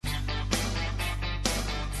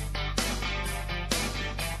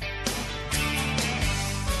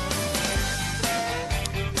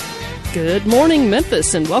Good morning,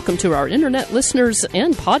 Memphis, and welcome to our internet listeners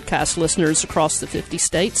and podcast listeners across the 50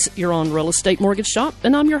 states. You're on Real Estate Mortgage Shop,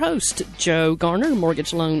 and I'm your host, Joe Garner,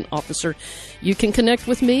 Mortgage Loan Officer. You can connect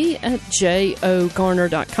with me at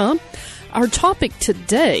jogarner.com. Our topic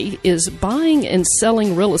today is buying and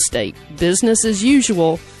selling real estate, business as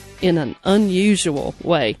usual, in an unusual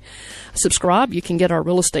way. Subscribe. You can get our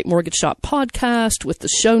Real Estate Mortgage Shop podcast with the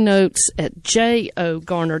show notes at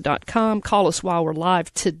jogarner.com. Call us while we're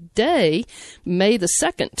live today, May the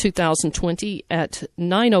 2nd, 2020 at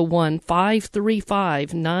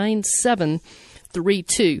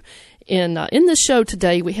 901-535-9732. In this show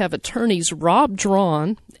today, we have attorneys Rob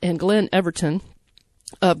Drawn and Glenn Everton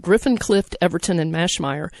of Griffin, Clift, Everton, and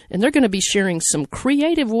Mashmeyer, and they're going to be sharing some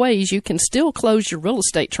creative ways you can still close your real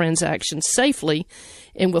estate transactions safely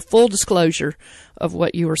and with full disclosure of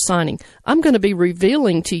what you are signing. I'm going to be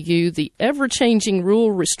revealing to you the ever-changing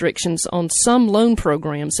rule restrictions on some loan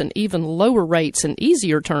programs and even lower rates and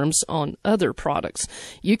easier terms on other products.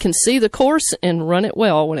 You can see the course and run it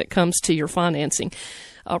well when it comes to your financing.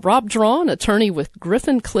 Rob Drawn, attorney with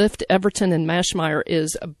Griffin, Clift, Everton, and Mashmeyer,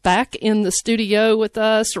 is back in the studio with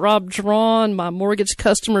us. Rob Drawn, my mortgage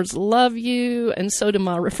customers love you, and so do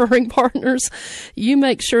my referring partners. You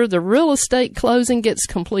make sure the real estate closing gets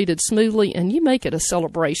completed smoothly, and you make it a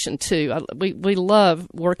celebration, too. We love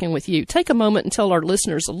working with you. Take a moment and tell our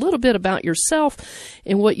listeners a little bit about yourself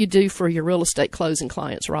and what you do for your real estate closing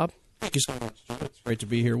clients, Rob. Thank you so much. It's great to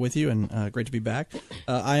be here with you and great to be back.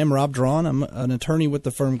 I am Rob Drawn. I'm an attorney with the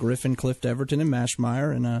firm Griffin, Clift, Everton, and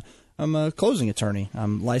Mashmeyer, and I'm a closing attorney.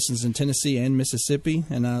 I'm licensed in Tennessee and Mississippi,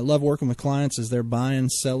 and I love working with clients as they're buying,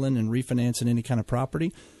 selling, and refinancing any kind of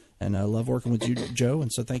property. And I love working with you, Joe,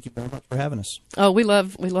 and so thank you very much for having us. Oh, we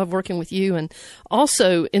love working with you. And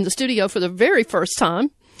also in the studio for the very first time,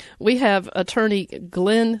 we have attorney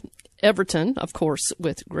Glenn Everton, of course,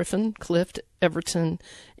 with Griffin, Clift, Everton,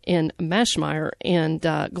 and Mashmeyer. And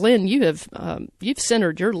Glenn, you've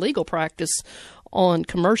centered your legal practice on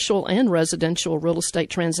commercial and residential real estate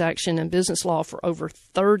transaction and business law for over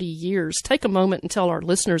 30 years. Take a moment and tell our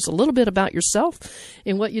listeners a little bit about yourself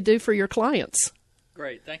and what you do for your clients.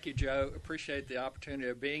 Great. Thank you, Joe. Appreciate the opportunity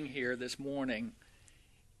of being here this morning.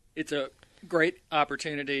 It's a great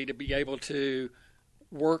opportunity to be able to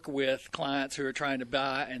work with clients who are trying to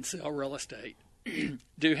buy and sell real estate.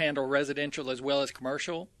 Do handle residential as well as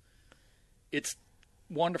commercial. It's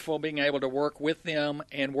wonderful being able to work with them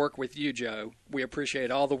and work with you, Joe. We appreciate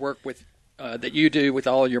all the work with that you do with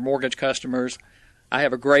all your mortgage customers. I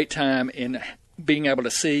have a great time in being able to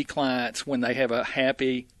see clients when they have a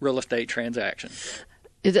happy real estate transaction.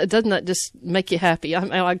 Doesn't that just make you happy?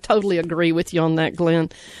 I totally agree with you on that, Glenn.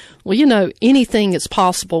 Well, you know, anything is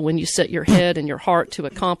possible when you set your head and your heart to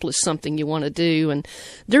accomplish something you want to do. And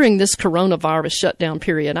during this coronavirus shutdown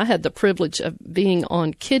period, I had the privilege of being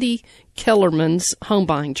on Kitty Kellerman's home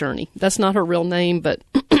buying journey. That's not her real name, but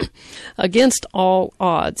against all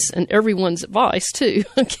odds and everyone's advice, too,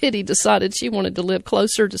 Kitty decided she wanted to live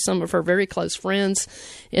closer to some of her very close friends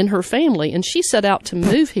in her family. And she set out to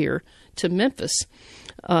move here to Memphis.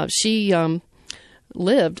 She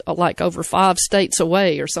lived like over 5 states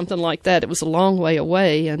away or something like that. It was a long way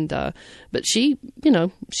away, and but she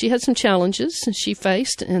had some challenges she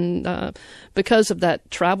faced, and because of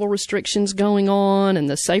that travel restrictions going on and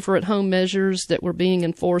the safer at home measures that were being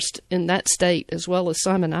enforced in that state as well as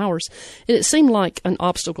some in ours, it seemed like an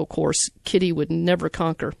obstacle course Kitty would never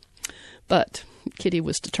conquer. But Kitty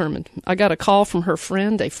was determined. I got a call from her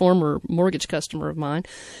friend, a former mortgage customer of mine.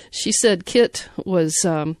 She said Kit was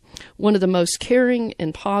one of the most caring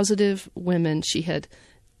and positive women she had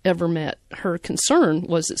ever met. Her concern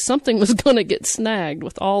was that something was going to get snagged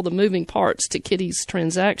with all the moving parts to Kitty's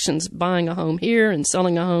transactions, buying a home here and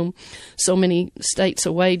selling a home so many states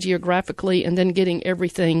away geographically and then getting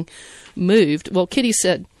everything moved. Well, Kitty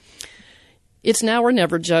said, "It's now or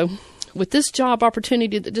never, Joe. With this job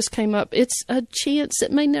opportunity that just came up, it's a chance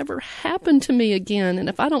that may never happen to me again. And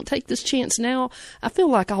if I don't take this chance now, I feel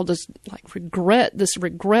like I'll just regret. This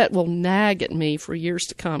regret will nag at me for years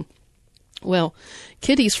to come." Well,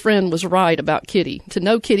 Kitty's friend was right about Kitty. To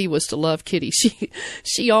know Kitty was to love Kitty.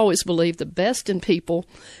 She always believed the best in people,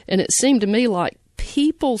 and it seemed to me like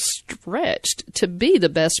people stretched to be the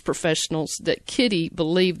best professionals that Kitty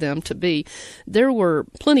believed them to be. There were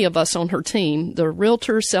plenty of us on her team. The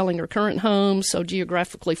realtor selling her current home so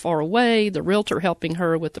geographically far away, the realtor helping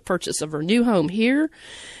her with the purchase of her new home here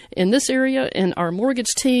in this area, and our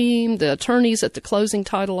mortgage team, the attorneys at the closing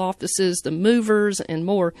title offices, the movers, and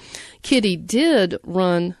more. Kitty did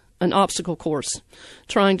run an obstacle course,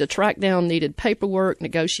 trying to track down needed paperwork,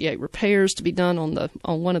 negotiate repairs to be done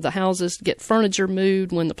on one of the houses, get furniture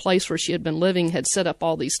moved when the place where she had been living had set up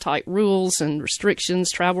all these tight rules and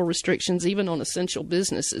restrictions, travel restrictions, even on essential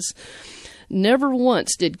businesses. Never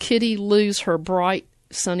once did Kitty lose her bright,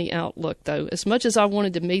 sunny outlook, though. As much as I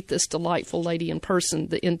wanted to meet this delightful lady in person,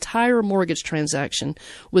 the entire mortgage transaction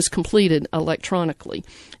was completed electronically.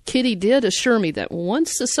 Kitty did assure me that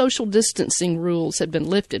once the social distancing rules had been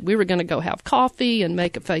lifted, we were going to go have coffee and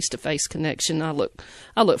make a face-to-face connection. I look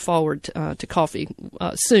forward to coffee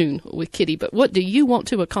soon with Kitty. But what do you want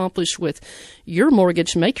to accomplish with your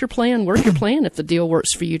mortgage? Make your plan, work your plan. If the deal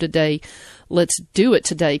works for you today, let's do it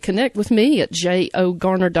today. Connect with me at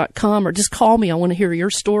jogarner.com or just call me. I want to hear your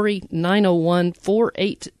story,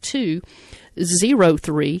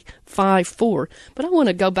 901-482-0354. But I want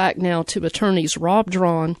to go back now to attorneys Rob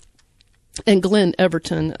Drawn and Glenn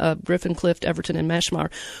Everton of Griffin, Clift, Everton, and Mashmeyer.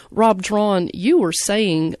 Rob Drawn, you were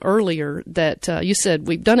saying earlier that you said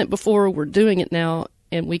we've done it before, we're doing it now,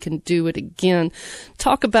 and we can do it again.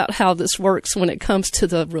 Talk about how this works when it comes to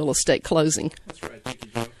the real estate closing. That's right. Thank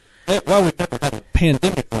you, Joe. Well, we've never had a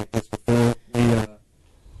pandemic like this before.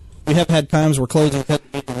 We have had times where closings had to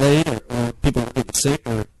be delayed, or people were getting sick,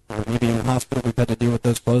 or maybe in the hospital. We've had to deal with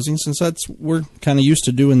those closings, and so we're kind of used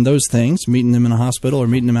to doing those things, meeting them in a hospital or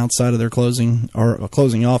meeting them outside of their closing or a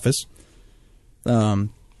closing office. But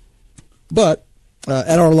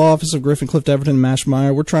at our law office of Griffin, Clift, Everton, and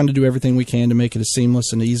Mashmeyer, we're trying to do everything we can to make it as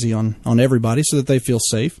seamless and easy on everybody so that they feel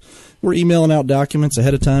safe. We're emailing out documents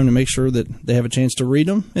ahead of time to make sure that they have a chance to read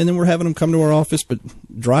them, and then we're having them come to our office, but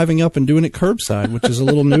driving up and doing it curbside, which is a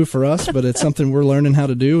little new for us, but it's something we're learning how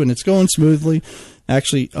to do, and it's going smoothly,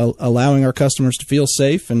 actually allowing our customers to feel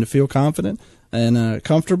safe and to feel confident and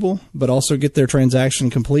comfortable, but also get their transaction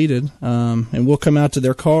completed. And we'll come out to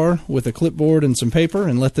their car with a clipboard and some paper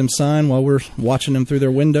and let them sign while we're watching them through their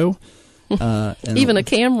window. And even a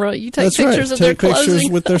camera. You take pictures of their closing.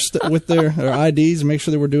 Take pictures with their IDs and make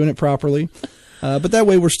sure that we're doing it properly. But that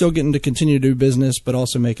way we're still getting to continue to do business, but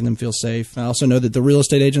also making them feel safe. I also know that the real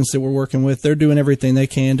estate agents that we're working with, they're doing everything they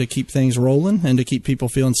can to keep things rolling and to keep people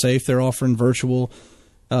feeling safe. They're offering virtual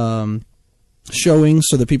showings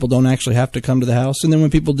so that people don't actually have to come to the house. And then when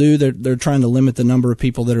people do, they're trying to limit the number of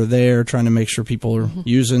people that are there, trying to make sure people are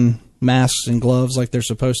using masks and gloves like they're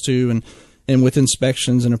supposed to, and with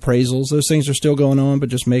inspections and appraisals, those things are still going on, but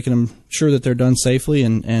just making them sure that they're done safely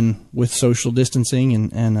and with social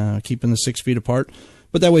distancing and keeping the 6 feet apart.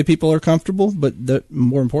 But that way people are comfortable, but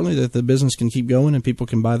more importantly, that the business can keep going and people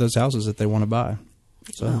can buy those houses that they want to buy.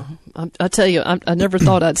 So I tell you, I never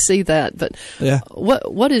thought I'd see that. But yeah.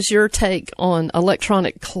 What is your take on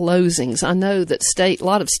electronic closings? I know that a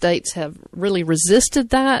lot of states have really resisted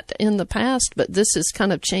that in the past, but this has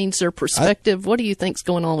kind of changed their perspective. What do you think's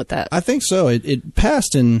going on with that? I think so. It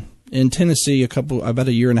passed in Tennessee about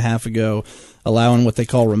a year and a half ago, allowing what they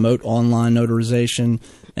call remote online notarization.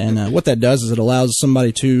 And what that does is it allows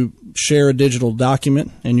somebody to share a digital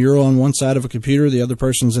document, and you're on one side of a computer, the other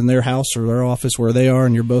person's in their house or their office where they are,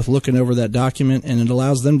 and you're both looking over that document, and it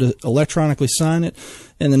allows them to electronically sign it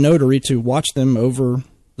and the notary to watch them over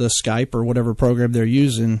the Skype or whatever program they're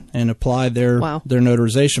using and apply their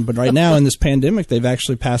notarization. But right now in this pandemic, they've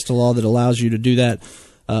actually passed a law that allows you to do that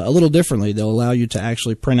a little differently. They'll allow you to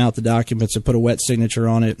actually print out the documents and put a wet signature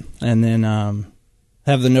on it, and then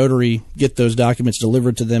have the notary get those documents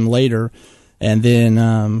delivered to them later, and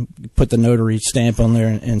then put the notary stamp on there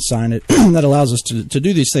and sign it. That allows us to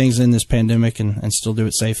do these things in this pandemic and still do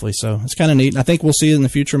it safely. So it's kind of neat. I think we'll see it in the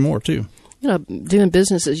future more, too. Doing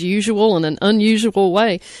business as usual in an unusual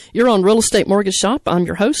way. You're on Real Estate Mortgage Shop. I'm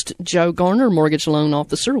your host, Joe Garner, mortgage loan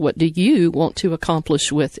officer. What do you want to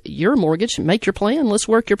accomplish with your mortgage? Make your plan. Let's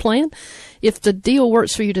work your plan. If the deal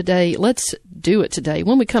works for you today, let's do it today.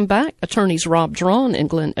 When we come back, attorneys Rob Drawn and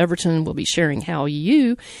Glenn Everton will be sharing how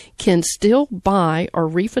you can still buy or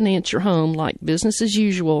refinance your home like business as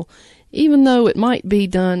usual, even though it might be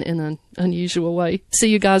done in an unusual way. See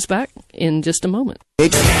you guys back in just a moment.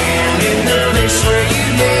 Stand in the place where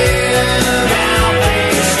you live. Now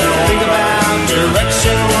face, don't think about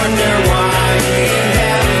direction, wonder why you ain't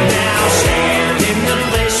having now. Stand in the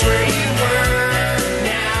place where you were.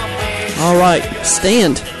 Now face. All right,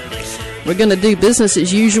 stand. We're going to do business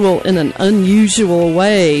as usual in an unusual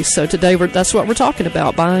way. So today that's what we're talking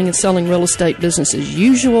about, buying and selling real estate business as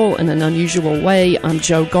usual in an unusual way. I'm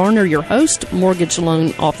Joe Garner, your host, mortgage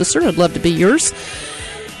loan officer. I'd love to be yours.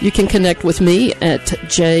 You can connect with me at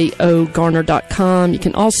jogarner.com. You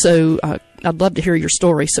can also I'd love to hear your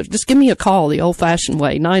story. So just give me a call the old-fashioned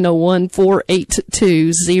way,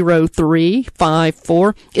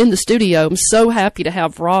 901-482-0354. In the studio, I'm so happy to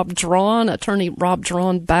have Rob Drawn, attorney Rob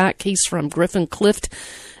Drawn, back. He's from Griffin, Clift,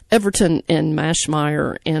 Everton, and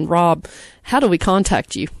Mashmeyer. And Rob, how do we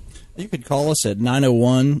contact you? You could call us at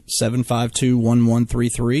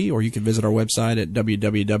 901-752-1133, or you could visit our website at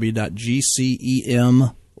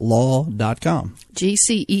www.gcemlaw.com.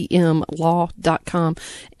 gcemlaw.com.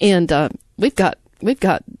 And we've got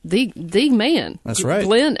the man. That's right.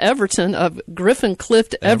 Glenn Everton of Griffin,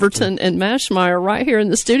 Clift, Everton, and Mashmeyer right here in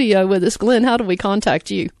the studio with us. Glenn, how do we contact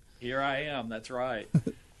you? Here I am. That's right.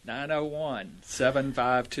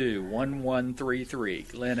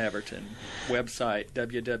 901-752-1133. Glenn Everton. Website,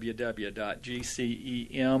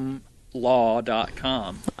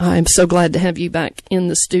 www.gcemlaw.com. I'm so glad to have you back in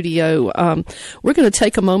the studio. We're going to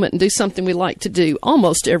take a moment and do something we like to do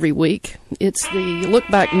almost every week. It's the Look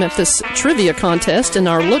Back Memphis Trivia Contest, and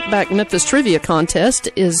our Look Back Memphis Trivia Contest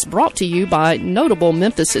is brought to you by notable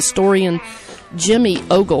Memphis historian Jimmy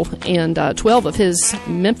Ogle, and 12 of his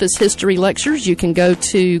Memphis history lectures. You can go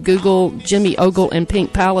to Google Jimmy Ogle and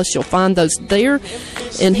Pink Palace. You'll find those there.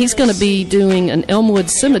 And he's going to be doing an Elmwood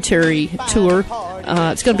Cemetery tour.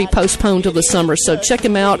 It's going to be postponed till the summer, so check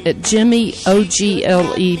him out at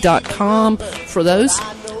jimmyogle.com for those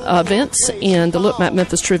events. And the Look Back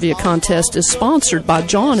Memphis Trivia Contest is sponsored by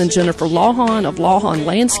John and Jennifer Lawhon of Lawhon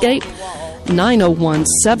Landscape,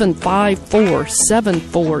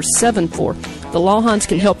 901-754-7474. The Lawhons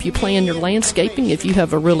can help you plan your landscaping if you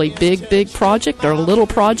have a really big project or a little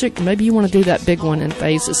project. Maybe you want to do that big one in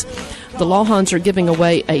phases. The Lawhons are giving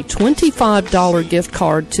away a $25 gift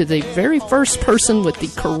card to the very first person with the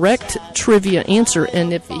correct trivia answer.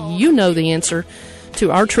 And if you know the answer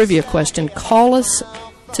to our trivia question, call us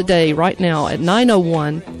today, right now, at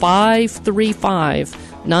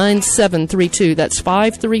 901-535-9732. That's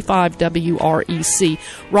 535-WREC.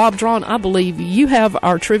 Rob Drawn, I believe you have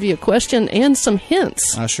our trivia question and some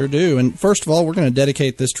hints. I sure do. And first of all, we're going to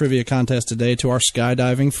dedicate this trivia contest today to our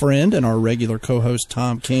skydiving friend and our regular co-host,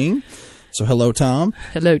 Tom King. So hello, Tom.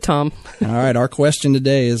 Hello, Tom. All right, our question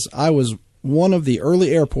today is, I was one of the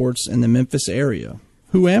early airports in the Memphis area.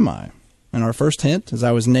 Who am I? And our first hint is,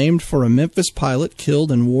 I was named for a Memphis pilot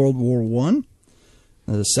killed in World War I.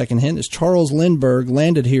 The second hint is, Charles Lindbergh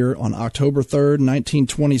landed here on October 3rd,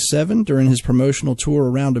 1927, during his promotional tour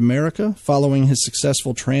around America, following his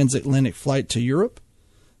successful transatlantic flight to Europe.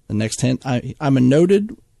 The next hint, I'm a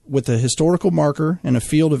noted with a historical marker in a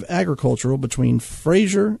field of agricultural between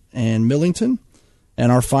Fraser and Millington.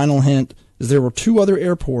 And our final hint is, there were two other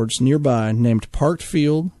airports nearby named Park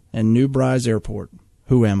Field and New Bryce Airport.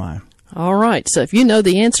 Who am I? All right, so if you know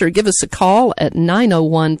the answer, give us a call at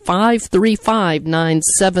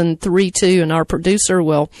 901-535-9732, and our producer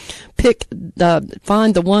will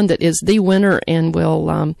find the one that is the winner, and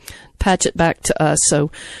will patch it back to us.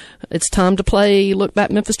 So it's time to play Look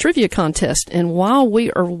Back Memphis Trivia Contest. And while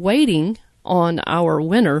we are waiting on our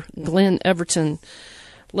winner, Glenn Everton,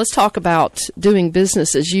 let's talk about doing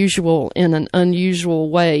business as usual in an unusual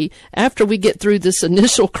way. After we get through this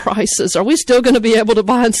initial crisis, are we still going to be able to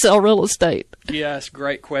buy and sell real estate? Yes,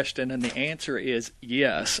 great question. And the answer is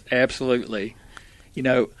yes, absolutely. You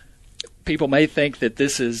know, people may think that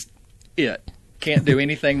this is it. Can't do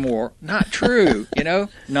anything more. Not true,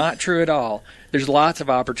 not true at all. There's lots of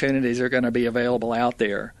opportunities that are going to be available out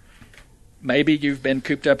there. Maybe you've been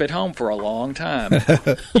cooped up at home for a long time.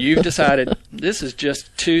 You've decided, this is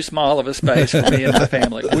just too small of a space for me and my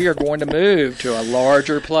family. We are going to move to a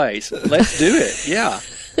larger place. Let's do it. Yeah.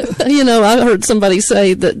 I heard somebody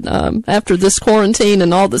say that after this quarantine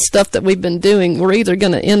and all the stuff that we've been doing, we're either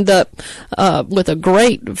going to end up with a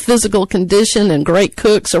great physical condition and great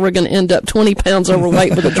cooks, or we're going to end up 20 pounds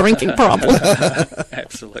overweight with a drinking problem.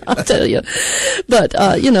 Absolutely. I'll tell you. But,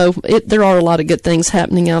 there are a lot of good things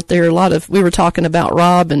happening out there. We were talking about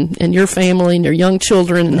Rob and your family and your young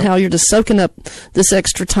children, and how you're just soaking up this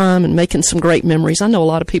extra time and making some great memories. I know a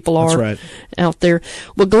lot of people are. That's right. Out there.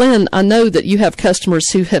 Well, Glenn, I know that you have customers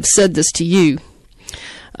who have said this to you,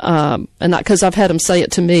 and not because I've had them say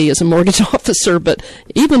it to me as a mortgage officer, but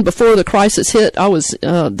even before the crisis hit,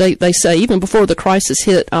 they say even before the crisis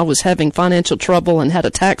hit, I was having financial trouble and had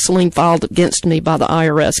a tax lien filed against me by the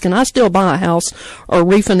IRS. Can I still buy a house or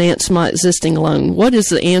refinance my existing loan? What is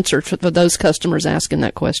the answer for those customers asking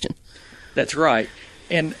that question? That's right.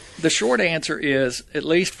 And the short answer is, at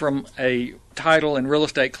least from a title and real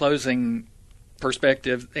estate closing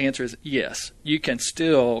perspective, the answer is yes. You can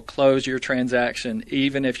still close your transaction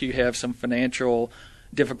even if you have some financial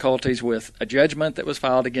difficulties with a judgment that was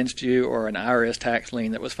filed against you or an IRS tax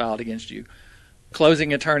lien that was filed against you.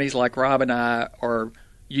 closing attorneys like Rob and I are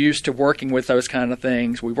used to working with those kind of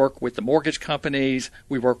things. We work with the mortgage companies,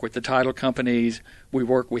 we work with the title companies, we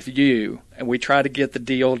work with you, and we try to get the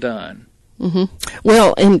deal done.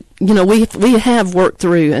 Well, and we have worked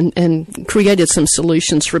through and created some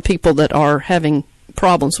solutions for people that are having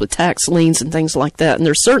problems with tax liens and things like that. And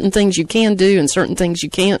there's certain things you can do and certain things you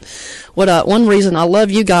can't. One reason I love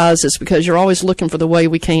you guys is because you're always looking for the way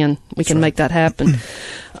we can make that happen.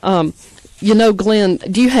 Glenn,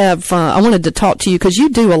 do you have, I wanted to talk to you because you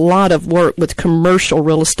do a lot of work with commercial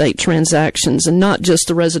real estate transactions and not just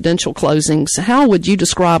the residential closings. How would you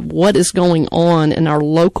describe what is going on in our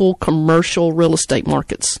local commercial real estate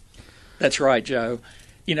markets? That's right, Joe.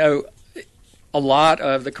 A lot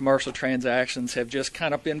of the commercial transactions have just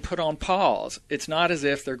kind of been put on pause. It's not as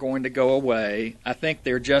if they're going to go away. I think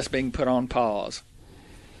they're just being put on pause.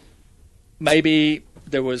 Maybe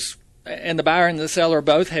and the buyer and the seller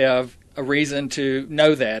both have a reason to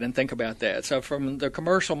know that and think about that. So from the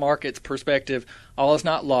commercial market's perspective, all is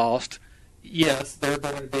not lost. Yes, there are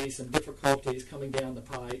going to be some difficulties coming down the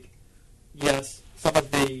pike. Yes, some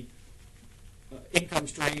of the income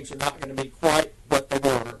streams are not going to be quite what they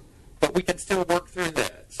were, but we can still work through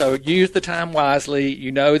that. So use the time wisely.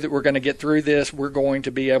 You know that we're going to get through this. We're going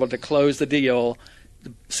to be able to close the deal.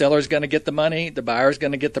 The seller's going to get the money. The buyer's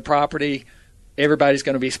going to get the property. Everybody's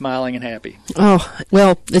going to be smiling and happy. Oh,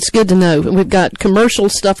 well, it's good to know. We've got commercial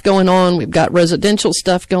stuff going on. We've got residential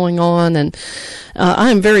stuff going on. And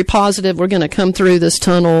I am very positive we're going to come through this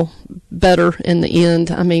tunnel better in the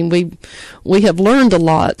end. I mean, we have learned a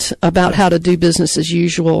lot about how to do business as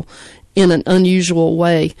usual in an unusual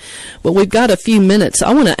way. But we've got a few minutes.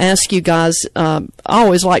 I want to ask you guys, I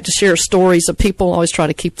always like to share stories of people. I always try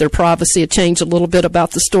to keep their privacy. I change a little bit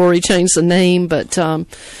about the story, change the name, but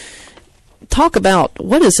talk about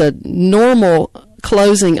what is a normal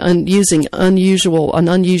closing using an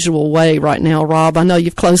unusual way right now, Rob. I know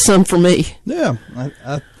you've closed some for me. Yeah,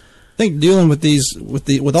 I think dealing with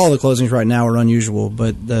with all the closings right now are unusual,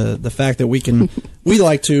 but the fact that we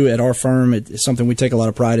like to at our firm, it's something we take a lot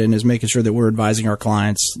of pride in, is making sure that we're advising our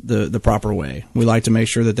clients the proper way. We like to make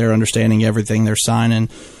sure that they're understanding everything they're signing.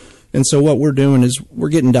 And so what we're doing is we're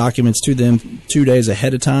getting documents to them 2 days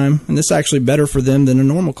ahead of time. And this is actually better for them than a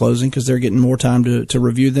normal closing because they're getting more time to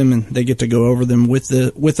review them, and they get to go over them with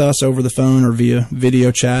us over the phone or via video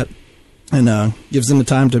chat, and gives them the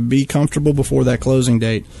time to be comfortable before that closing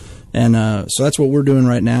date. And so that's what we're doing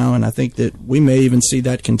right now. And I think that we may even see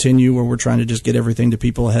that continue, where we're trying to just get everything to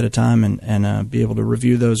people ahead of time and be able to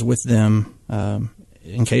review those with them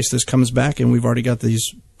in case this comes back and we've already got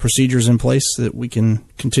these procedures in place so that we can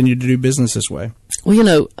continue to do business this way.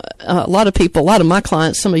 Well, a lot of my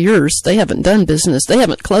clients, some of yours, they haven't done business. They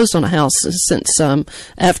haven't closed on a house since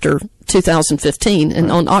after 2015.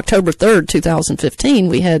 And on October 3rd, 2015,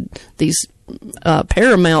 we had these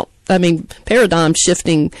paradigm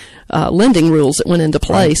shifting lending rules that went into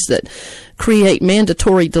place that create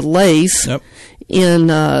mandatory delays. Yep. In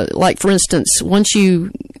like, for instance, once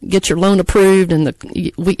you get your loan approved, and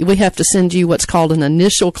we have to send you what's called an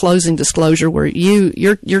initial closing disclosure, where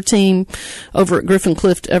your team over at Griffin,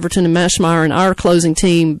 Clift, Everton, and Mashmeyer and our closing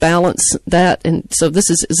team balance that, and so this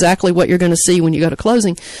is exactly what you're going to see when you go to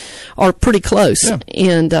closing, are pretty close. Yeah.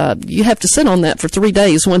 And you have to sit on that for 3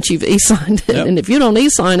 days once you've e-signed it. Yep. And if you don't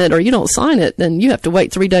e-sign it or you don't sign it, then you have to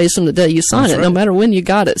wait 3 days from the day you sign it, no matter when you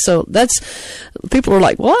got it. So people are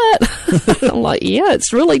like, what? I'm like, yeah,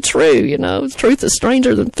 it's really true. Truth is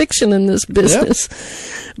stranger than fiction in this business.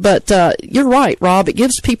 Yep. But you're right, Rob. It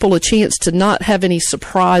gives people a chance to not have any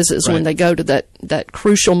surprises when they go to that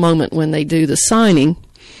crucial moment when they do the signing.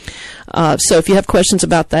 So if you have questions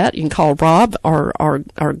about that, you can call Rob or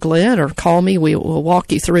Glenn, or call me. We'll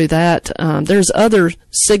walk you through that. There's other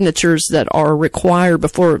signatures that are required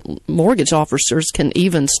before mortgage officers can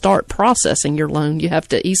even start processing your loan. You have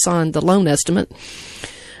to e-sign the loan estimate.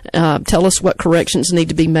 Tell us what corrections need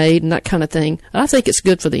to be made and that kind of thing. I think it's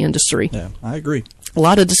good for the industry. Yeah, I agree. A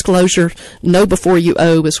lot of disclosure. Know before you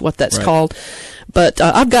owe is what that's called. But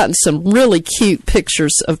I've gotten some really cute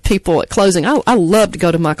pictures of people at closing. I love to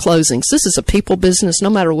go to my closings. This is a people business. No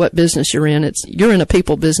matter what business you're in, you're in a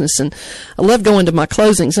people business. And I love going to my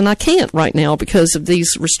closings. And I can't right now because of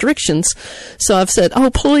these restrictions. So I've said, oh,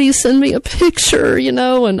 please send me a picture, and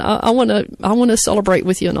I want to celebrate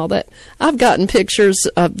with you and all that. I've gotten pictures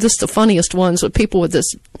of just the funniest ones with people with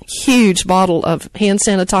this huge bottle of hand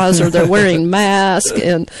sanitizer. They're wearing masks,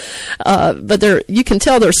 and but you can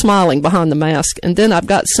tell they're smiling behind the mask. And then I've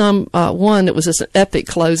got one that was just an epic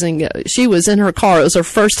closing. She was in her car. It was her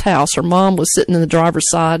first house. Her mom was sitting in the driver's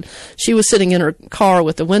side. She was sitting in her car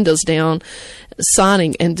with the windows down,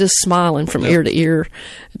 signing and just smiling from ear to ear.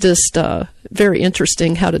 Just very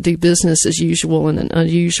interesting how to do business as usual in an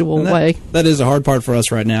unusual way. That is a hard part for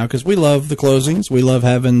us right now because we love the closings. We love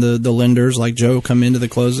having the lenders like Joe come into the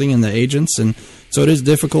closing and the agents, and so it is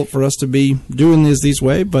difficult for us to be doing these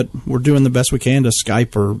way, but we're doing the best we can to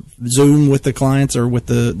Skype or Zoom with the clients or with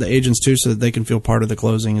the agents too, so that they can feel part of the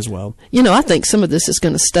closing as well. You know, I think some of this is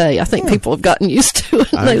going to stay. I think people have gotten used to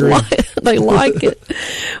it. I agree. They like it.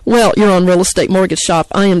 Well, you're on Real Estate Mortgage Shop.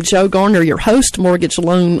 I am Joe Garner, your host, mortgage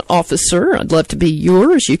loan officer. I'd love to be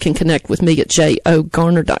yours. You can connect with me at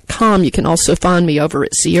jogarner.com. You can also find me over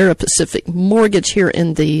at Sierra Pacific Mortgage here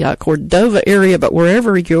in the Cordova area, but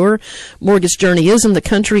wherever your mortgage journey is in the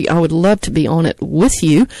country, I would love to be on it with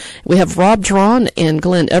you. We have Rob Drawn and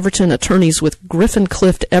Glenn Everton, attorneys with Griffin,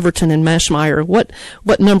 Clift, Everton, and Mashmeyer. What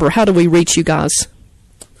number? How do we reach you guys?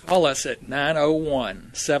 Call us at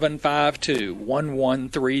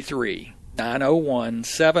 901-752-1133.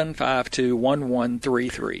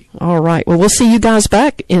 901-752-1133. All right. Well, we'll see you guys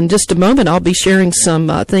back in just a moment. I'll be sharing some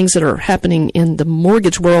things that are happening in the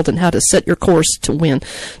mortgage world and how to set your course to win.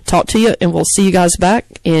 Talk to you, and we'll see you guys back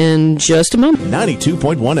in just a moment.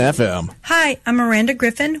 92.1 FM. Hi, I'm Miranda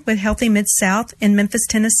Griffin with Healthy Mid-South in Memphis,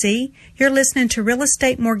 Tennessee. You're listening to Real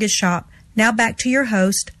Estate Mortgage Shop. Now back to your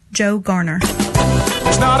host, Joe Garner.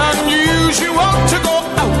 It's not unusual to go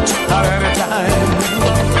out at any time.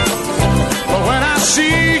 But when I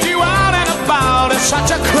see you out and about, it's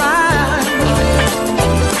such a crime.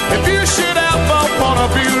 If you should ever want to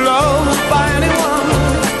be loved by anyone,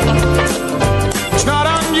 it's not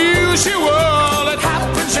unusual, it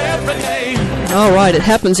happens every day. All right, it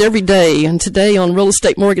happens every day, and today on Real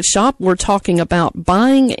Estate Mortgage Shop, we're talking about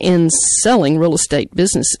buying and selling real estate,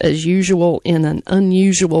 business as usual in an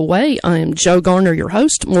unusual way. I am Joe Garner, your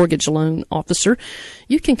host, mortgage loan officer.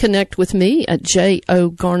 You can connect with me at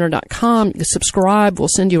jogarner.com. You can subscribe. We'll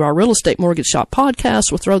send you our Real Estate Mortgage Shop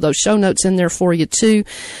podcast. We'll throw those show notes in there for you, too.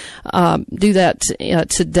 Do that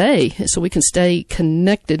today so we can stay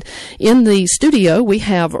connected. In the studio, we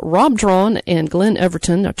have Rob Drawn and Glenn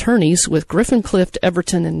Everton, attorneys with Griffin, Clift,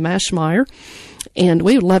 Everton, and Mashmeyer. And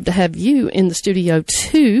we would love to have you in the studio,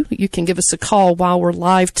 too. You can give us a call while we're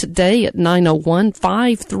live today at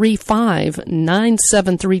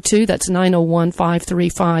 901-535-9732. That's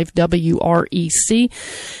 901-535-WREC.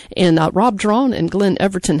 And Rob Drawn and Glenn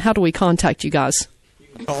Everton, how do we contact you guys?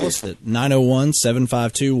 Call us at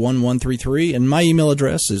 901-752-1133. And my email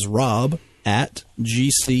address is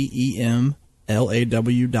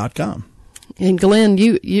rob@gcemlaw.com. And Glenn,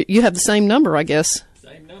 you have the same number, I guess.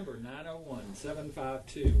 Same number,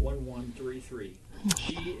 901-752-1133.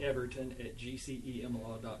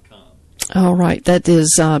 geverton@gcemlaw.com. All right. That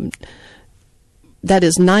is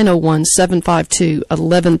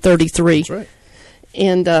 901-752-1133. That's right.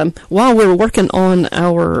 And while we're working on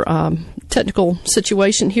our technical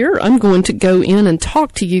situation here, I'm going to go in and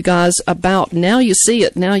talk to you guys about now you see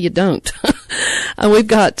it, now you don't. We've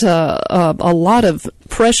got a lot of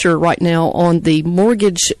pressure right now on the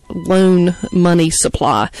mortgage loan money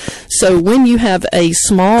supply. So when you have a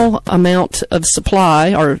small amount of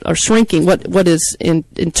supply or shrinking, what is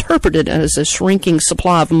interpreted as a shrinking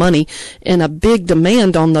supply of money and a big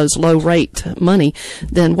demand on those low rate money,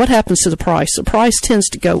 then what happens to the price? The price tends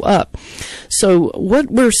to go up. So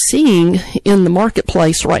what we're seeing in the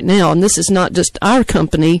marketplace right now, and this is not just our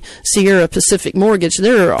company, Sierra Pacific Mortgage,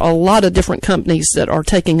 there are a lot of different companies that are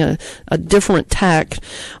taking a different tack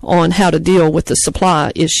on how to deal with the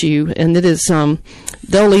supply issue, and it is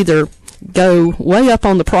they'll either go way up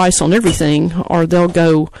on the price on everything, or they'll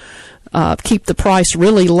go keep the price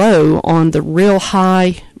really low on the real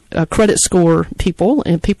high credit score people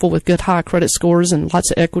and people with good high credit scores and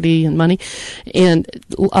lots of equity and money, and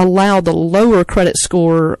allow the lower credit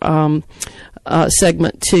score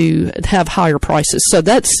segment to have higher prices. So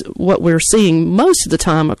that's what we're seeing most of the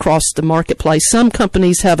time across the marketplace. Some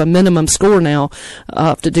companies have a minimum score now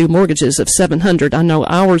to do mortgages of 700. I know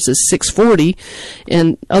ours is 640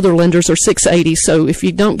 and other lenders are 680. So if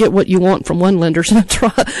you don't get what you want from one lender,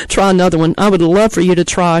 try another one. I would love for you to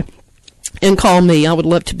try and call me. I would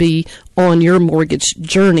love to be on your mortgage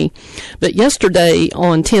journey. But yesterday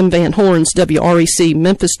on Tim Van Horn's WREC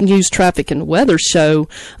Memphis News, Traffic, and Weather show,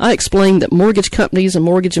 I explained that mortgage companies and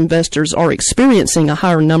mortgage investors are experiencing a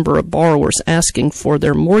higher number of borrowers asking for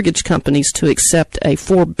their mortgage companies to accept a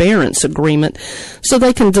forbearance agreement so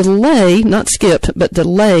they can delay, not skip, but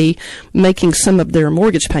delay making some of their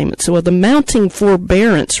mortgage payments. So the mounting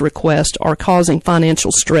forbearance requests are causing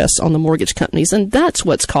financial stress on the mortgage companies, and that's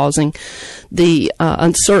what's causing the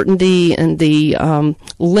uncertainty and the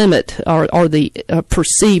limit or the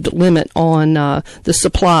perceived limit on the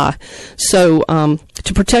supply. So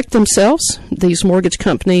to protect themselves, these mortgage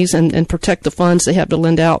companies, and protect the funds they have to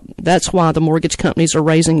lend out, that's why the mortgage companies are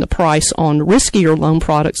raising the price on riskier loan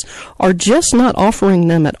products or just not offering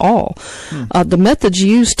them at all. The methods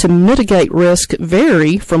used to mitigate risk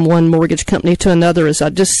vary from one mortgage company to another, as I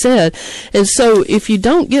just said. And so if you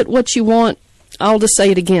don't get what you want, I'll just say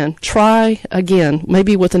it again. Try again,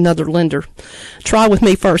 maybe with another lender. Try with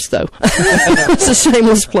me first, though. It's a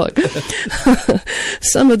shameless plug.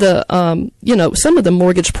 Some of the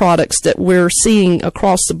mortgage products that we're seeing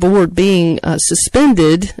across the board being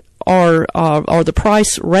suspended are the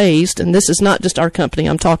price raised, and this is not just our company.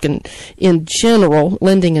 I'm talking in general,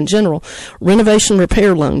 lending in general. Renovation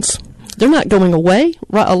repair loans. They're not going away.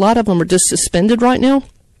 A lot of them are just suspended right now.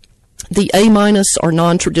 The A- or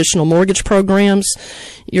non-traditional mortgage programs,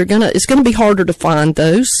 it's gonna be harder to find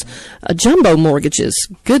those. Jumbo mortgages,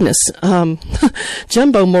 goodness,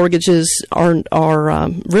 jumbo mortgages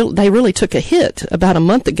they really took a hit about a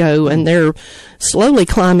month ago, and they're slowly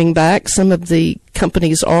climbing back. Some of the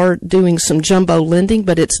companies are doing some jumbo lending,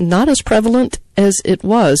 but it's not as prevalent as it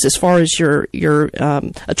was as far as your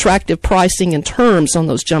attractive pricing and terms on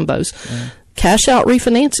those jumbos. Cash out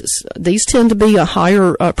refinances. These tend to be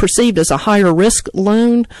perceived as a higher risk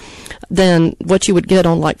loan than what you would get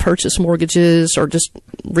on like purchase mortgages or just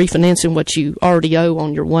refinancing what you already owe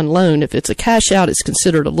on your one loan. If it's a cash out, it's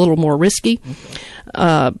considered a little more risky.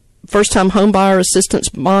 First-time home buyer assistance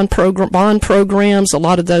bond programs, a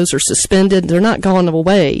lot of those are suspended. They're not gone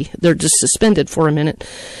away. They're just suspended for a minute.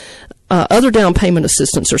 Other down payment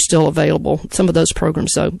assistance are still available. Some of those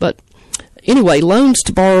programs, though, but anyway, loans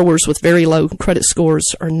to borrowers with very low credit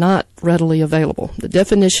scores are not readily available. The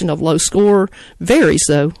definition of low score varies,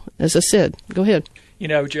 though, as I said. Go ahead. You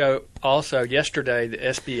know, Joe, also yesterday the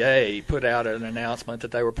SBA put out an announcement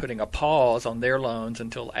that they were putting a pause on their loans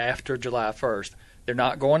until after July 1st. They're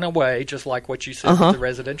not going away, just like what you said with the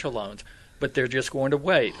residential loans, but they're just going to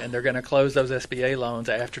wait, and they're going to close those SBA loans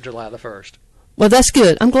after July the 1st. Well, that's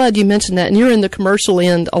good. I'm glad you mentioned that. And you're in the commercial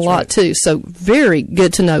end a lot, too. So very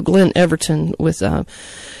good to know. Glenn Everton with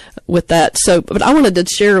that. So, but I wanted to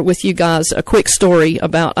share with you guys a quick story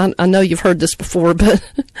about, I know you've heard this before, but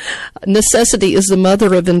necessity is the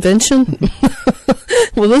mother of invention.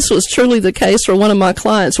 Well, this was truly the case for one of my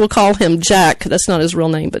clients. We'll call him Jack. That's not his real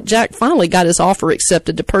name, but Jack finally got his offer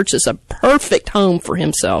accepted to purchase a perfect home for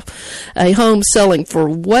himself, a home selling for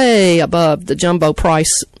way above the jumbo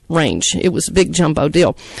price range. It was a big jumbo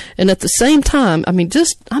deal. And at the same time,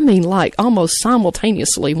 like almost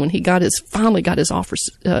simultaneously when he finally got his offers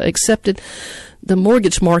accepted, the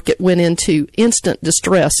mortgage market went into instant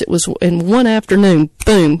distress. It was in one afternoon,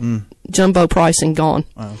 boom, jumbo pricing gone.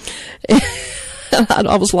 Wow.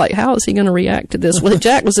 I was like, how is he going to react to this? Well,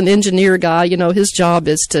 Jack was an engineer guy. You know, his job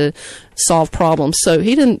is to solve problems. So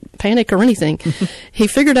he didn't panic or anything. He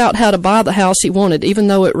figured out how to buy the house he wanted, even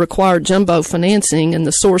though it required jumbo financing, and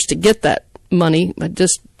the source to get that money had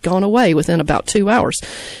just gone away within about 2 hours.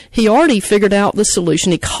 He already figured out the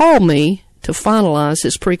solution. He called me to finalize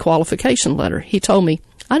his pre-qualification letter. He told me,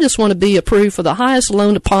 I just want to be approved for the highest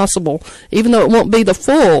loan possible, even though it won't be the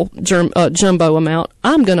full jumbo amount.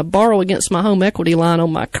 I'm going to borrow against my home equity line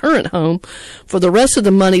on my current home for the rest of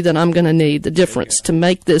the money that I'm going to need, the difference, to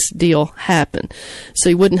make this deal happen. So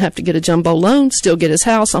he wouldn't have to get a jumbo loan, still get his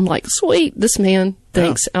house. I'm like, sweet, this man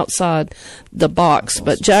thinks outside the box.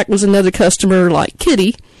 But Jack was another customer like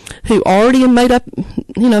Kitty, who already made up,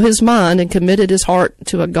 his mind and committed his heart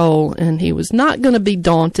to a goal, and he was not going to be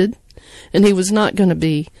daunted. And he was not going to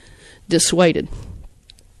be dissuaded.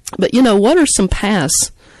 But, what are some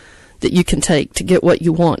paths that you can take to get what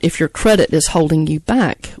you want if your credit is holding you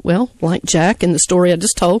back? Well, like Jack in the story I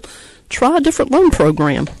just told, try a different loan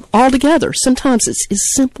program altogether. Sometimes it's as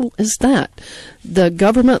simple as that. The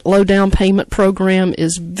government low down payment program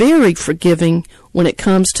is very forgiving when it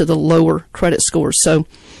comes to the lower credit scores. So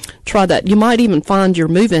try that. You might even find your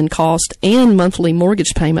move-in cost and monthly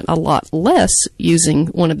mortgage payment a lot less using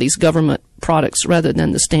one of these government products rather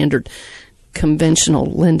than the standard conventional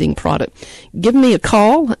lending product. Give me a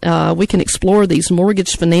call. We can explore these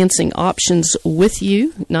mortgage financing options with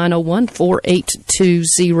you.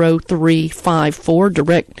 901-482-0354,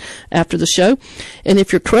 direct after the show. And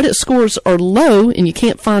if your credit scores are low and you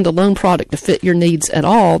can't find a loan product to fit your needs at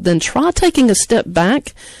all, then try taking a step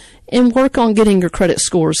back and work on getting your credit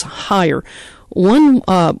scores higher. One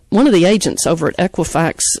of the agents over at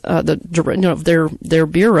Equifax, their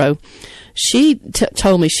bureau, she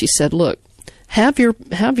told me, she said, look, have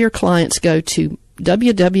your clients go to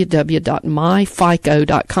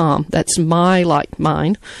www.myfico.com. That's my like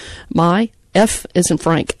mine. My F is in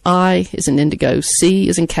Frank, I is in Indigo, C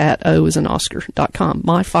is in Cat, O is in Oscar.com,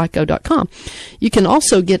 myfico.com. You can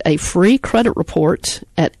also get a free credit report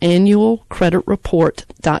at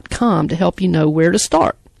annualcreditreport.com to help you know where to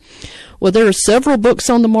start. Well, there are several books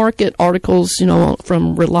on the market, articles,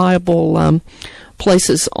 from reliable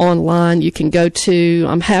places online you can go to.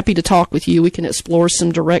 I'm happy to talk with you. We can explore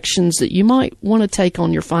some directions that you might want to take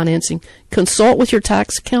on your financing. Consult with your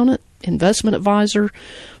tax accountant, investment advisor,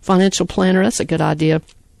 financial planner. That's a good idea.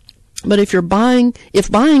 But if buying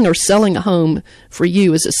or selling a home for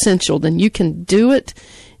you is essential, then you can do it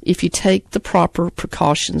if you take the proper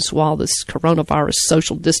precautions while this coronavirus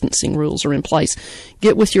social distancing rules are in place.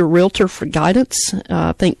 Get with your realtor for guidance.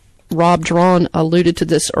 I think Rob Drawn alluded to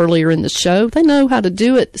this earlier in the show. They know how to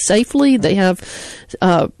do it safely. They have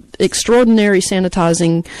extraordinary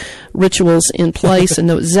sanitizing rituals in place and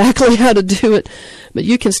know exactly how to do it. But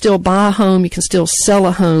you can still buy a home. You can still sell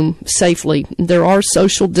a home safely. There are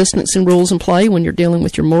social distancing rules in play when you're dealing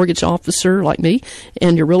with your mortgage officer like me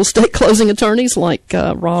and your real estate closing attorneys like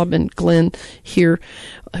Rob and Glenn here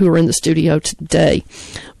who are in the studio today.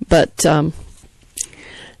 But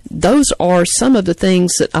those are some of the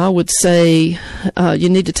things that I would say you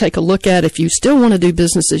need to take a look at if you still want to do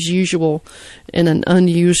business as usual in an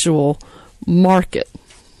unusual market.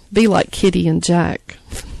 Be like Kitty and Jack.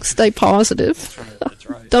 Stay positive. That's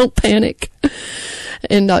right. Don't panic.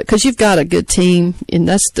 And because you've got a good team, and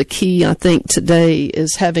that's the key, I think, today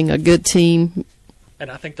is having a good team.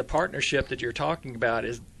 And I think the partnership that you're talking about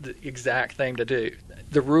is the exact thing to do.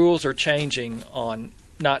 The rules are changing on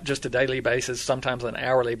not just a daily basis, sometimes an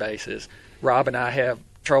hourly basis. Rob and I have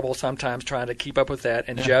trouble sometimes trying to keep up with that,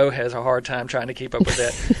 and Joe has a hard time trying to keep up with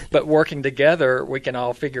that. But working together, we can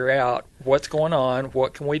all figure out what's going on,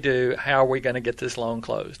 what can we do, how are we going to get this loan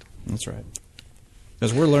closed. That's right.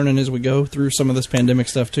 Because we're learning as we go through some of this pandemic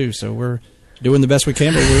stuff, too. So we're doing the best we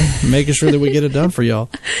can, but we're making sure that we get it done for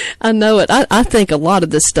y'all. I know it. I think a lot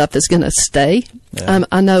of this stuff is going to stay. Yeah.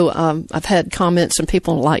 I know I've had comments from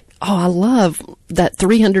people like, oh, I love that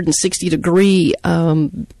 360-degree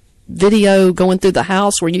video going through the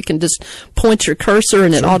house where you can just point your cursor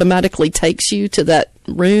and it automatically takes you to that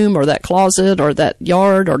room or that closet or that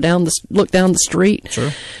yard or look down the street.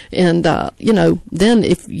 Sure. And, then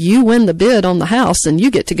if you win the bid on the house, then you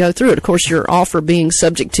get to go through it. Of course, your offer being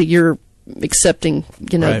subject to your accepting,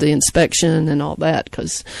 right, the inspection and all that,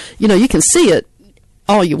 because, you can see it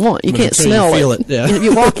all you want. You can't smell it. Yeah.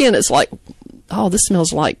 You walk in, it's like, oh, this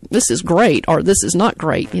smells like this is great or this is not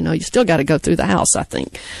great. You still got to go through the house, I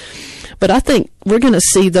think. But I think we're going to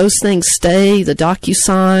see those things stay. The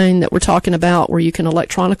DocuSign that we're talking about where you can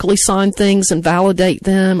electronically sign things and validate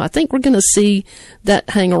them, I think we're going to see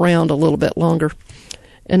that hang around a little bit longer.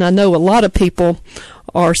 And I know a lot of people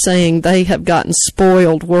are saying they have gotten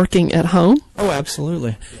spoiled working at home. Oh,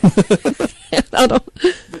 absolutely. I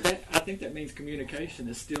think that means communication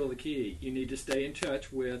is still the key. You need to stay in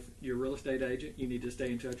touch with your real estate agent, you need to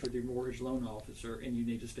stay in touch with your mortgage loan officer, and you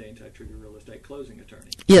need to stay in touch with your real estate closing attorney.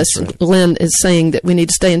 Yes, Lynn is saying that we need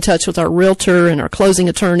to stay in touch with our realtor and our closing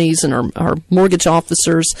attorneys and our mortgage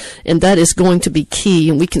officers, and that is going to be key,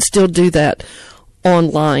 and we can still do that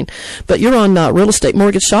online. But you're on Real Estate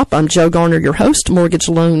Mortgage Shop. I'm Joe Garner, your host, mortgage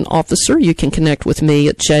loan officer. You can connect with me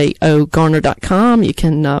at jogarner.com. You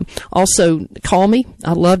can also call me.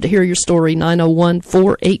 I'd love to hear your story,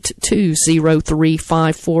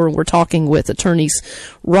 901-482-0354. And we're talking with attorneys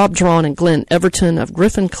Rob Drawn and Glenn Everton of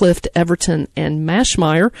Griffin, Clift, Everton, and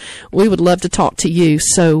Mashmeyer. We would love to talk to you.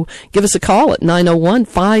 So give us a call at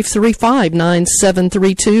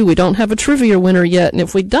 901-535-9732. We don't have a trivia winner yet. And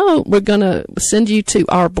if we don't, we're going to send you to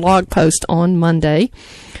our blog post on Monday.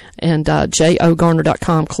 And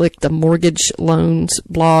jogarner.com, click the mortgage loans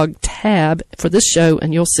blog tab for this show,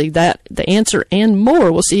 and you'll see that, the answer, and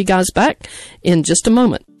more. We'll see you guys back in just a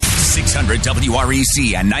moment. 600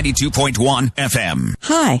 WREC and 92.1 FM.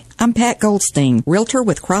 Hi, I'm Pat Goldstein, realtor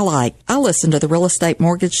with Crowlike. I listen to the Real Estate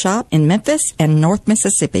Mortgage Shop in Memphis and North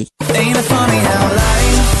Mississippi. Ain't it funny how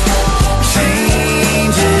life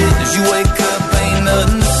changes? You wake up, ain't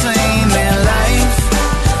nothing the same, and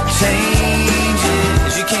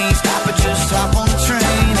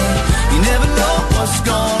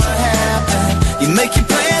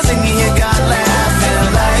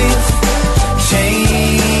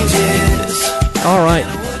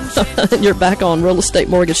You're back on Real Estate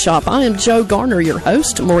Mortgage Shop. I am Joe Garner, your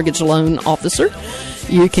host, mortgage loan officer.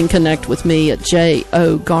 You can connect with me at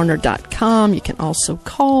jogarner.com. You can also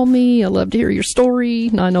call me. I love to hear your story,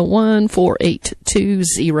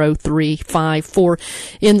 901-482-0354.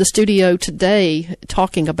 In the studio today,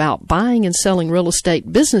 talking about buying and selling real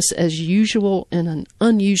estate, business as usual in an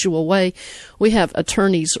unusual way. We have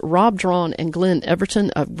attorneys Rob Drawn and Glenn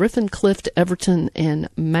Everton of Griffin, Clift, Everton, and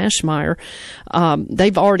Mashmeyer.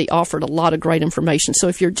 They've already offered a lot of great information. So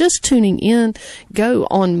if you're just tuning in, go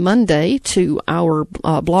on Monday to our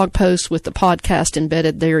blog post with the podcast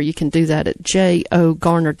embedded there. You can do that at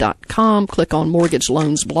jogarner.com. Click on Mortgage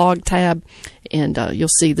Loans blog tab, and you'll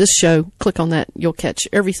see this show. Click on that. You'll catch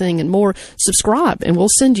everything and more. Subscribe, and we'll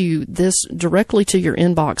send you this directly to your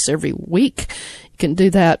inbox every week. You can do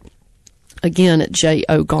that again at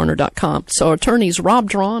jogarner.com. So attorneys Rob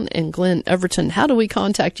Drawn and Glenn Everton, how do we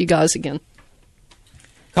contact you guys again?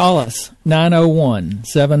 Call us,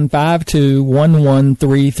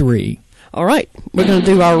 901-752-1133. All right, we're going to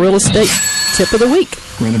do our real estate tip of the week.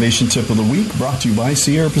 Renovation tip of the week brought to you by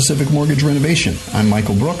Sierra Pacific Mortgage Renovation. I'm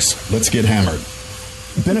Michael Brooks. Let's get hammered.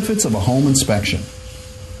 Benefits of a home inspection.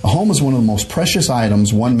 A home is one of the most precious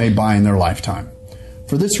items one may buy in their lifetime.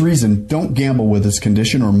 For this reason, don't gamble with its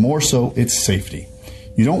condition, or more so, its safety.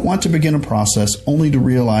 You don't want to begin a process only to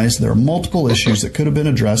realize there are multiple issues that could have been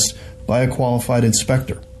addressed by a qualified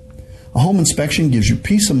inspector. A home inspection gives you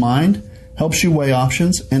peace of mind, helps you weigh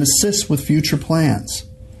options, and assists with future plans.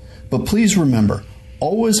 But please remember,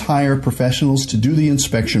 always hire professionals to do the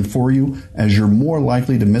inspection for you, as you're more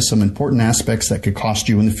likely to miss some important aspects that could cost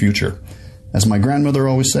you in the future. As my grandmother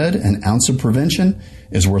always said, an ounce of prevention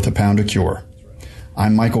is worth a pound of cure.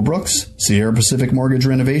 I'm Michael Brooks, Sierra Pacific Mortgage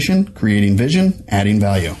Renovation, creating vision, adding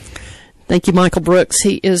value. Thank you, Michael Brooks.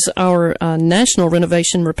 He is our National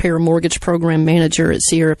Renovation Repair Mortgage Program Manager at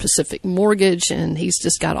Sierra Pacific Mortgage, and he's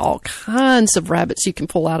just got all kinds of rabbits you can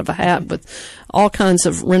pull out of a hat with all kinds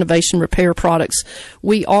of renovation repair products.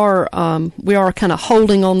 We are kind of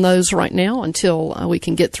holding on those right now until we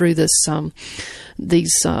can get through this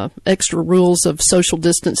these extra rules of social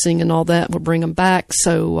distancing and all that. We'll bring them back.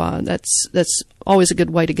 So that's always a good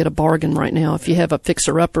way to get a bargain right now if you have a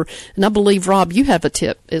fixer-upper. And I believe, Rob, you have a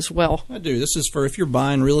tip as well. I do. This is for if you're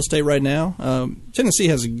buying real estate right now. Tennessee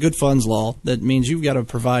has a good funds law that means you've got to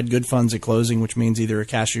provide good funds at closing, which means either a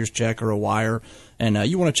cashier's check or a wire. And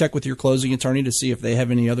you want to check with your closing attorney to see if they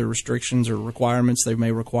have any other restrictions or requirements. They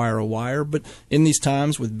may require a wire. But in these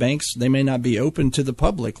times with banks, they may not be open to the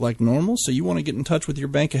public like normal. So you want to get in touch with your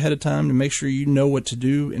bank ahead of time to make sure you know what to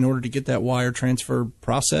do in order to get that wire transfer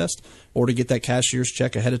processed or to get that cashier's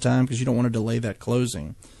check ahead of time, because you don't want to delay that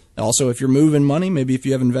closing. Also, if you're moving money, maybe if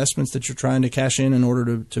you have investments that you're trying to cash in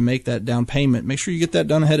order to make that down payment, make sure you get that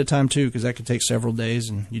done ahead of time too, because that could take several days.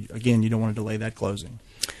 And you don't want to delay that closing.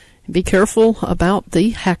 Be careful about the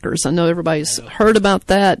hackers. I know everybody's heard about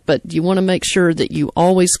that, but you want to make sure that you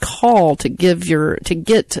always call to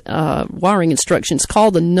get wiring instructions.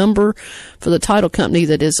 Call the number for the title company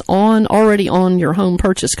that is already on your home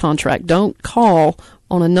purchase contract. Don't call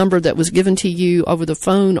on a number that was given to you over the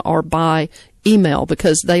phone or by email,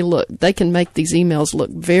 because they can make these emails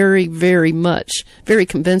look very, very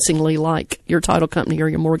convincingly like your title company or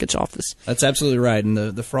your mortgage office. That's absolutely right. And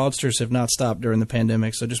the fraudsters have not stopped during the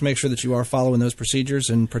pandemic. So just make sure that you are following those procedures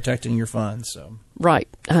and protecting your funds. So. Right.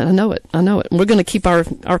 I know it. We're going to keep our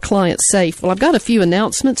clients safe. Well, I've got a few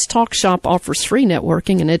announcements. TalkShop offers free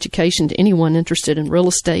networking and education to anyone interested in real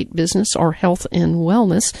estate, business, or health and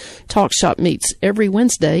wellness. TalkShop meets every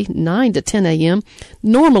Wednesday, 9 to 10 a.m.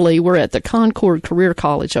 Normally, we're at the Concord Career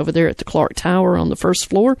College over there at the Clark Tower on the first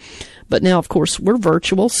floor. But now, of course, we're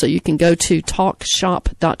virtual, so you can go to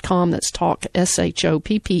talkshop.com. That's talk,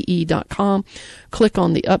 SHOPPE.com. Click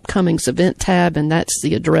on the Upcomings event tab, and that's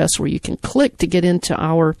the address where you can click to get into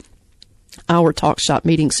our TalkShop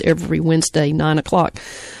meetings every Wednesday, 9 o'clock.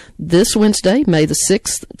 This Wednesday, May the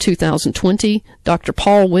 6th, 2020, Dr.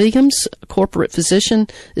 Paul Williams, a corporate physician,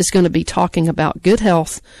 is going to be talking about good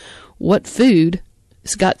health, what food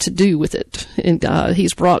has got to do with it. And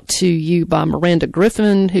he's brought to you by Miranda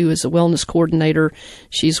Griffin, who is a wellness coordinator.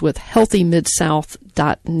 She's with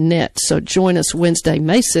healthymidsouth.net. So join us Wednesday,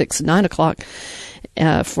 May 6th, 9 o'clock,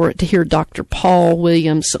 to hear Dr. Paul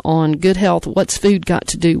Williams on good health. What's food got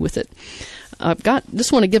to do with it?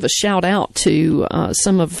 Just want to give a shout out to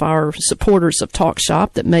some of our supporters of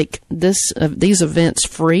TalkShop that make these events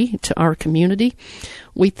free to our community.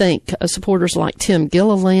 We thank supporters like Tim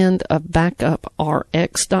Gilliland of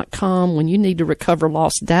BackupRx.com. When you need to recover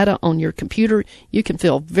lost data on your computer, you can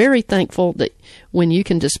feel very thankful that when you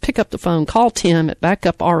can just pick up the phone, call Tim at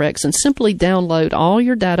BackupRx, and simply download all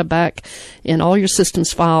your data back and all your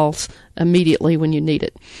systems files immediately when you need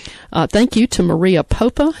it. Thank you to Maria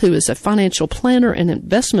Popa, who is a financial planner and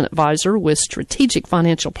investment advisor with Strategic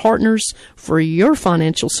Financial Partners, for your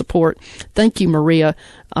financial support. Thank you, Maria,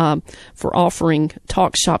 for offering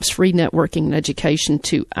Talk Shop's free networking and education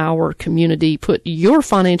to our community. Put your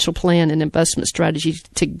financial plan and investment strategy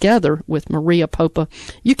together with Maria Popa.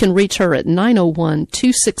 You can reach her at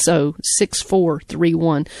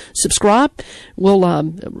 901-260-6431. Subscribe.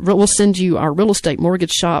 We'll send you our Real Estate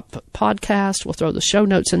Mortgage Shop podcast. We'll throw the show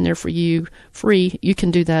notes in there for you free. You can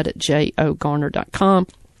do that at jogarner.com.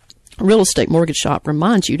 Real Estate Mortgage Shop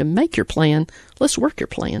reminds you to make your plan. Let's work your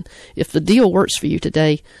plan. If the deal works for you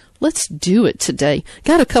today, let's do it today.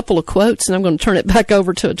 Got a couple of quotes, and I'm going to turn it back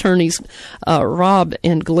over to attorneys Rob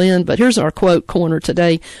and Glenn. But here's our quote corner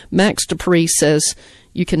today. Max Dupree says,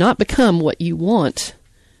 "You cannot become what you want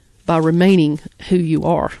by remaining who you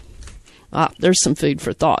are." There's some food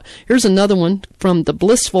for thought. Here's another one from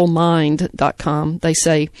theblissfulmind.com. They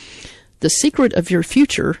say, "The secret of your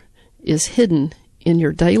future is hidden in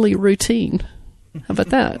your daily routine." How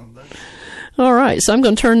about that? All right, so I'm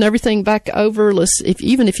going to turn everything back over.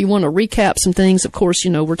 Even if you want to recap some things, of course,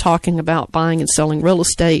 we're talking about buying and selling real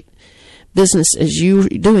estate,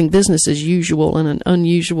 doing business as usual in an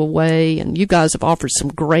unusual way, and you guys have offered some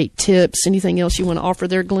great tips. Anything else you want to offer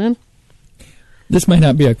there, Glenn? This may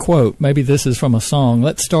not be a quote. Maybe this is from a song.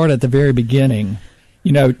 Let's start at the very beginning.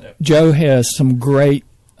 Joe has some great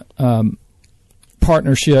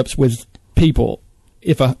partnerships with people.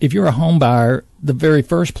 If you're a home buyer, the very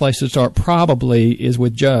first place to start probably is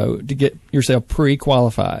with Joe to get yourself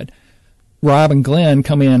pre-qualified. Rob and Glenn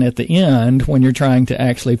come in at the end when you're trying to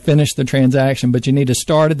actually finish the transaction, but you need to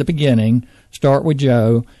start at the beginning, start with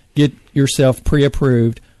Joe, get yourself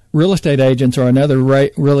pre-approved. Real estate agents are another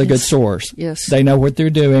really good source. Yes. They know what they're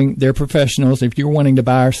doing. They're professionals. If you're wanting to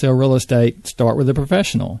buy or sell real estate, start with a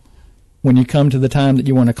professional. When you come to the time that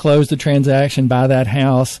you want to close the transaction, buy that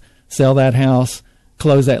house, sell that house,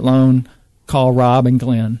 close that loan, call Rob and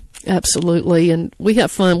Glenn. Absolutely, and we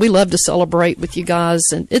have fun. We love to celebrate with you guys,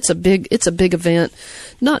 and it's a big event,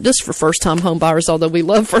 not just for first-time home buyers, although we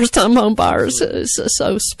love first-time home buyers. It's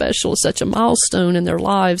so special. It's such a milestone in their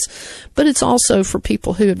lives, but it's also for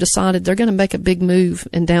people who have decided they're going to make a big move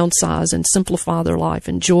and downsize and simplify their life,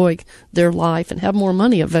 enjoy their life, and have more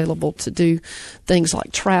money available to do things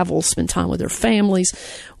like travel, spend time with their families,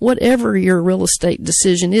 whatever your real estate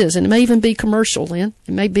decision is. And it may even be commercial, Lynn.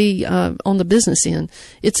 It may be on the business end.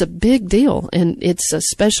 It's a big deal, and it's a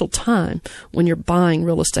special time when you're buying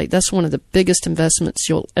real estate. That's one of the biggest investments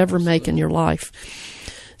you'll ever make in your life.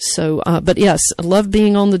 So, but yes, I love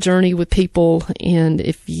being on the journey with people. And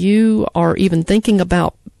if you are even thinking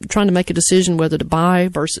about trying to make a decision whether to buy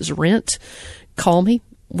versus rent, call me.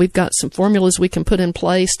 We've got some formulas we can put in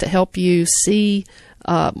place to help you see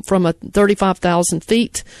from a 35,000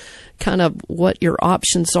 feet kind of what your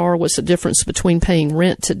options are, what's the difference between paying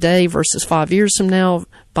rent today versus 5 years from now,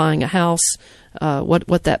 buying a house,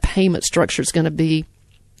 what that payment structure is going to be.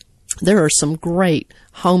 There are some great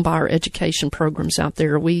home buyer education programs out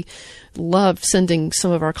there. We love sending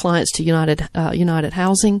some of our clients to United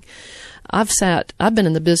Housing. I've been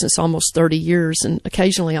in the business almost 30 years, and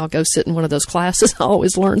occasionally I'll go sit in one of those classes. I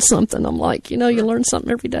always learn something. I'm like, you learn something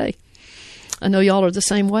every day. I know y'all are the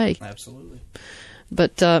same way. Absolutely.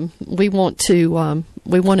 But we want to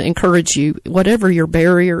encourage you, whatever your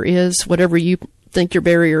barrier is, whatever you think your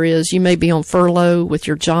barrier is. You may be on furlough with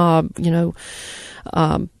your job.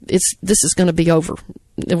 This is going to be over.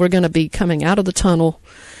 We're going to be coming out of the tunnel.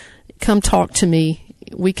 Come talk to me.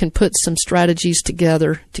 We can put some strategies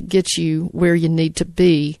together to get you where you need to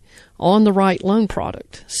be on the right loan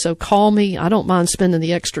product. So call me. I don't mind spending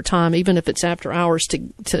the extra time, even if it's after hours,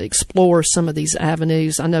 to explore some of these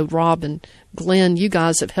avenues. I know Rob and Glenn, you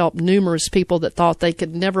guys have helped numerous people that thought they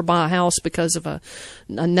could never buy a house because of a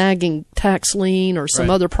nagging tax lien or some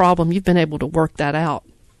other problem. You've been able to work that out.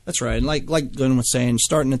 That's right. And like Glenn was saying,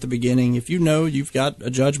 starting at the beginning, if you've got a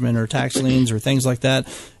judgment or tax liens or things like that,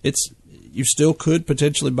 you still could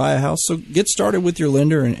potentially buy a house. So get started with your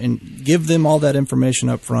lender and give them all that information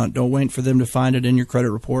up front. Don't wait for them to find it in your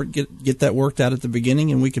credit report. Get that worked out at the beginning,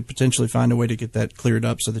 and we could potentially find a way to get that cleared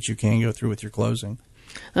up so that you can go through with your closing.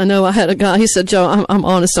 I know I had a guy, he said, Joe, I'm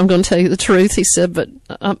honest, I'm going to tell you the truth. He said, but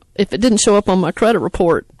if it didn't show up on my credit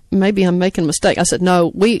report, maybe I'm making a mistake. I said,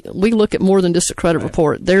 no, we look at more than just a credit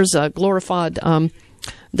report. There's a glorified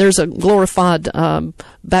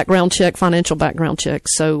background check, financial background check.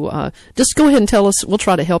 So just go ahead and tell us. We'll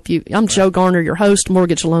try to help you. I'm Joe Garner, your host,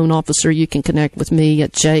 mortgage loan officer. You can connect with me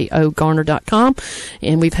at jogarner.com.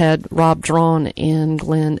 And we've had Rob Drawn and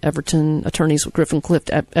Glenn Everton, attorneys with Griffin Clift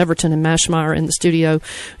Everton and Mashmeyer in the studio.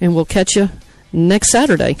 And we'll catch you next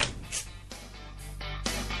Saturday.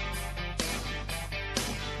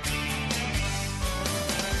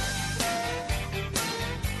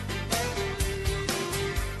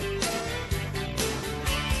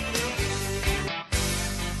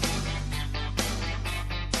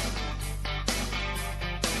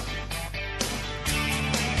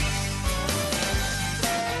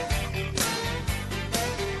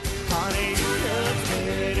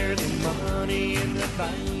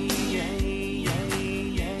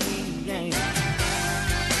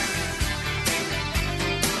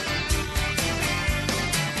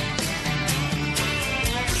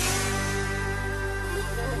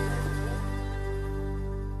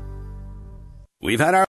 We've had our